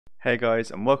Hey guys,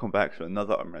 and welcome back to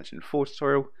another Unreal Engine 4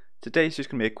 tutorial. Today's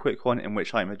just going to be a quick one in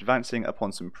which I'm advancing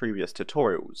upon some previous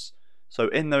tutorials. So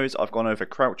in those I've gone over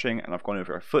crouching and I've gone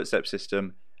over a footstep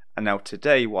system, and now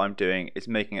today what I'm doing is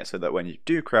making it so that when you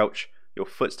do crouch, your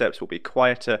footsteps will be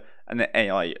quieter and the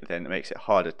AI then makes it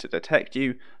harder to detect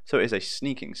you, so it is a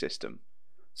sneaking system.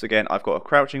 So again, I've got a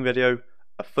crouching video,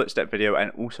 a footstep video,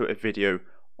 and also a video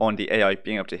on the AI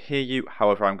being able to hear you.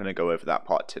 However, I'm going to go over that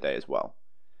part today as well.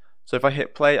 So if I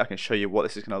hit play, I can show you what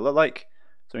this is going to look like.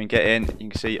 So we can get in, you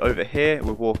can see over here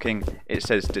we're walking, it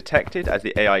says detected as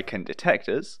the AI can detect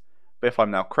us. But if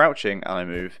I'm now crouching and I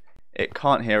move, it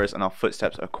can't hear us and our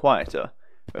footsteps are quieter.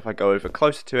 But if I go over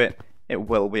closer to it, it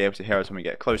will be able to hear us when we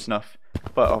get close enough.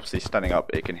 But obviously standing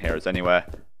up, it can hear us anywhere.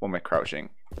 When we're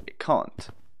crouching, it can't.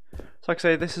 So like I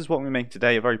say, this is what we're making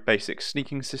today, a very basic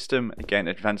sneaking system, again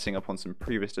advancing upon some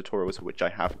previous tutorials which I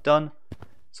have done.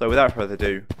 So without further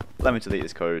ado, let me delete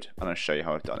this code and I'll show you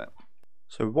how I've done it.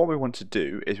 So what we want to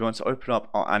do is we want to open up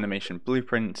our animation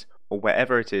blueprint, or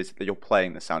wherever it is that you're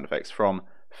playing the sound effects from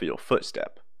for your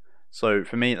footstep. So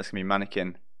for me, that's going to be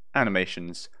mannequin,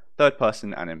 animations, third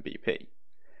person, and MVP.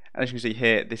 And as you can see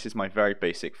here, this is my very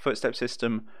basic footstep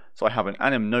system. So I have an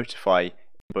anim notify in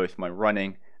both my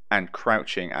running and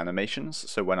crouching animations.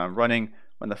 So when I'm running,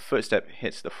 when the footstep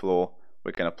hits the floor,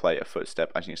 we're going to play a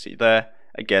footstep, as you can see there.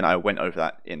 Again, I went over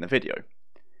that in the video.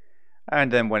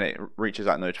 And then when it reaches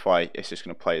that notify, it's just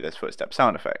going to play this footstep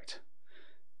sound effect.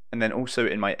 And then also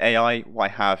in my AI, what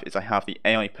I have is I have the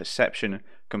AI perception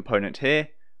component here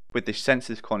with the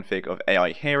senses config of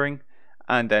AI hearing.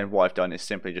 And then what I've done is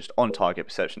simply just on target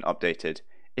perception updated.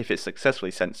 If it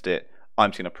successfully sensed it, I'm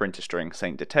just going to print a string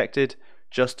saying detected,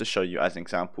 just to show you as an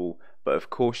example. But of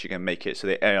course you can make it so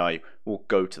the AI will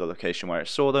go to the location where it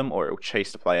saw them, or it will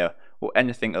chase the player, or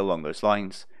anything along those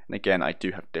lines. And again, I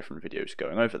do have different videos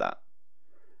going over that.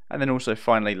 And then also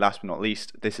finally, last but not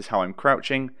least, this is how I'm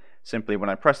crouching. Simply when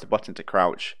I press the button to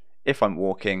crouch, if I'm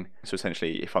walking, so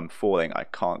essentially if I'm falling I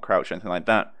can't crouch or anything like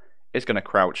that, it's going to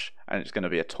crouch and it's going to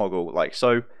be a toggle like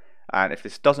so. And if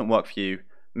this doesn't work for you,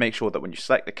 make sure that when you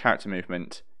select the character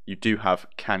movement, you do have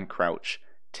can crouch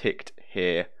ticked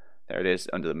here. There it is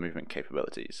under the movement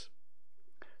capabilities.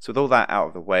 So with all that out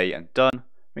of the way and done,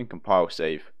 we can compile,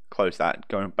 save, close that,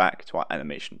 going back to our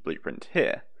animation blueprint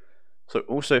here. So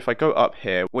also if I go up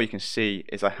here, what you can see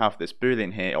is I have this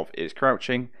boolean here of is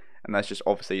crouching, and that's just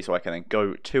obviously so I can then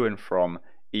go to and from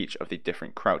each of the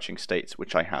different crouching states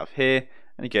which I have here.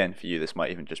 And again, for you this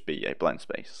might even just be a blank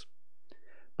space.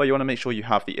 But you want to make sure you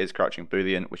have the is crouching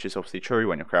boolean, which is obviously true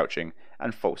when you're crouching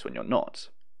and false when you're not.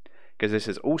 Because this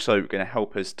is also going to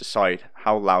help us decide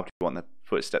how loud we want the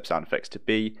footstep sound effects to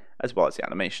be, as well as the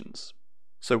animations.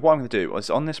 So what I'm going to do is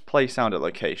on this play sound at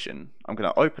location, I'm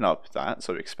going to open up that,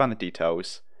 so expand the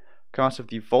details, come out of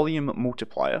the volume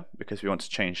multiplier, because we want to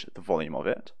change the volume of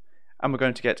it, and we're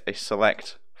going to get a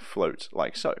select float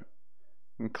like so.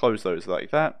 And close those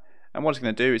like that, and what it's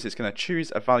going to do is it's going to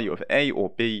choose a value of A or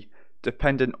B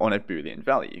dependent on a boolean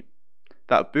value.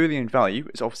 That boolean value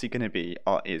is obviously going to be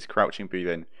our is crouching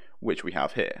boolean, which we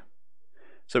have here.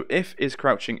 So if is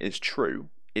crouching is true,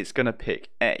 it's going to pick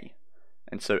A.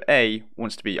 And so A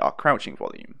wants to be our crouching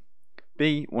volume.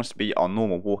 B wants to be our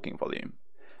normal walking volume.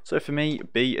 So for me,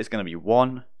 B is going to be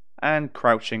 1, and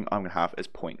crouching I'm going to have as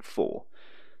 0.4.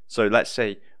 So let's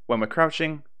say when we're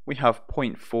crouching, we have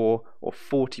 0.4 or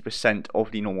 40%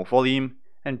 of the normal volume,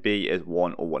 and B is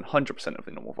 1 or 100% of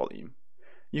the normal volume.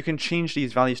 You can change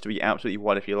these values to be absolutely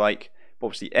whatever you like, but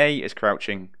obviously A is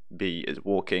crouching, B is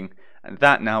walking, and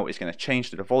that now is going to change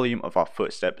to the volume of our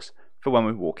footsteps for when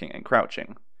we're walking and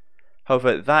crouching.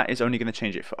 However, that is only going to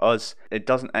change it for us. It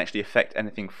doesn't actually affect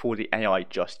anything for the AI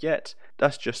just yet.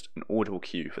 That's just an audible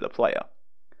cue for the player.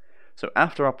 So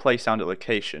after our play sound at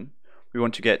location, we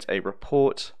want to get a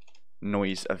report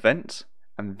noise event,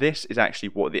 and this is actually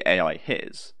what the AI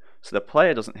hears. So the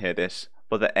player doesn't hear this,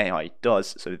 but the AI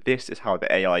does. So this is how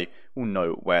the AI will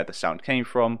know where the sound came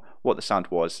from, what the sound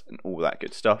was, and all that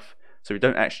good stuff. So we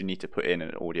don't actually need to put in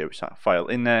an audio file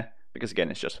in there, because again,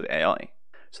 it's just for the AI.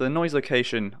 So the noise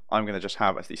location, I'm going to just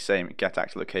have as the same get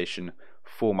actor location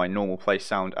for my normal play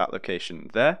sound at location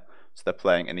there. So they're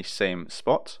playing in the same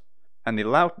spot. And the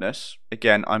loudness,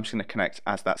 again, I'm just going to connect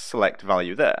as that select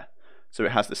value there. So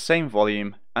it has the same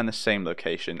volume and the same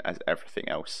location as everything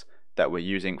else that we're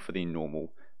using for the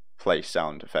normal play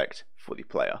sound effect for the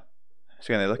player.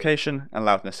 So again, the location and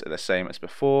loudness are the same as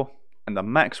before. And the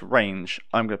max range,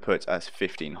 I'm going to put as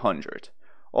 1500.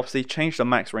 Obviously, change the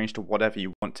max range to whatever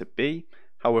you want to be.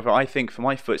 However, I think for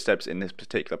my footsteps in this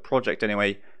particular project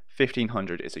anyway,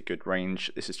 1500 is a good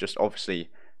range. This is just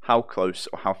obviously how close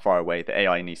or how far away the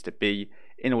AI needs to be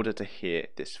in order to hear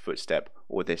this footstep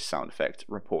or this sound effect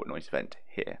report noise event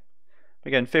here.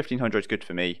 Again, 1500 is good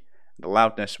for me. The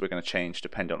loudness we're going to change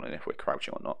depending on if we're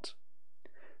crouching or not.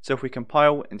 So if we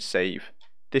compile and save,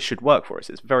 this should work for us.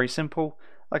 It's very simple.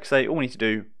 Like I say, all we need to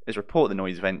do is report the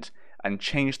noise event and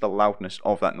change the loudness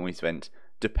of that noise event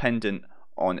dependent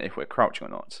on if we're crouching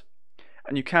or not.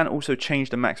 And you can also change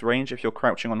the max range if you're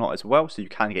crouching or not as well, so you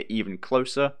can get even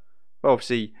closer. But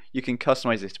obviously, you can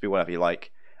customize this to be whatever you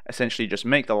like. Essentially, just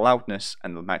make the loudness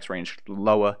and the max range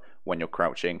lower when you're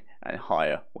crouching and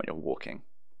higher when you're walking.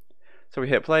 So we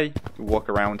hit play, we walk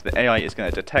around, the AI is going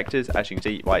to detect us, as you can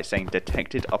see by it saying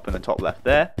detected up in the top left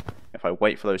there. If I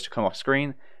wait for those to come off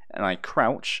screen and I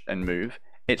crouch and move,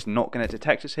 it's not going to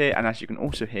detect us here, and as you can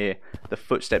also hear, the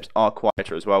footsteps are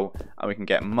quieter as well, and we can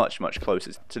get much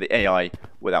closer to the AI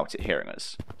without it hearing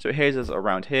us. So it hears us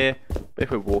around here, but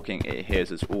if we're walking, it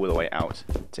hears us all the way out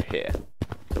to here.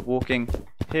 So walking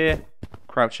here,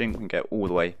 crouching, we can get all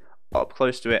the way up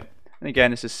close to it. And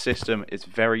again, this system is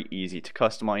very easy to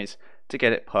customize to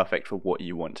get it perfect for what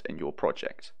you want in your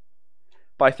project.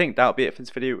 But I think that'll be it for this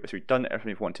video, as we've done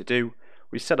everything we want to do.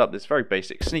 We set up this very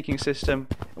basic sneaking system,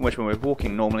 in which when we're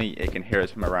walking normally, it can hear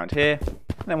us from around here,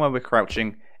 and then when we're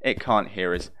crouching, it can't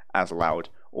hear us as loud,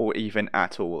 or even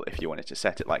at all if you wanted to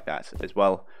set it like that as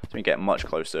well, so we get much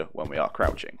closer when we are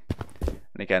crouching.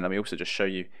 And again, let me also just show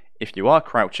you, if you are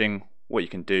crouching, what you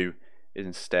can do is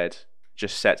instead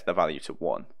just set the value to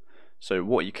 1. So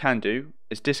what you can do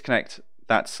is disconnect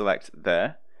that select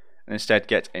there, and instead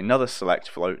get another select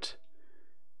float,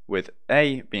 with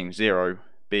A being 0,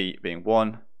 B being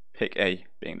 1, pick A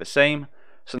being the same,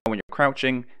 so now when you're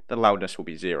crouching, the loudness will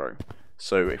be 0.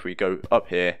 So if we go up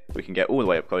here, we can get all the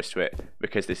way up close to it,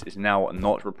 because this is now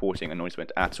not reporting a noise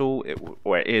event at all,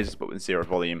 or it is, but with 0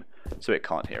 volume, so it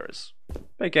can't hear us.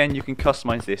 But again, you can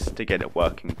customize this to get it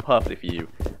working perfectly for you,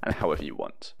 and however you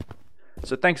want.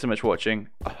 So thanks so much for watching,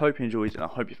 I hope you enjoyed, and I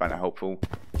hope you found it helpful,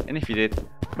 and if you did,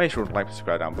 make sure to like and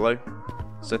subscribe down below.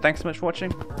 So thanks so much for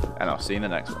watching, and I'll see you in the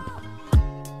next one.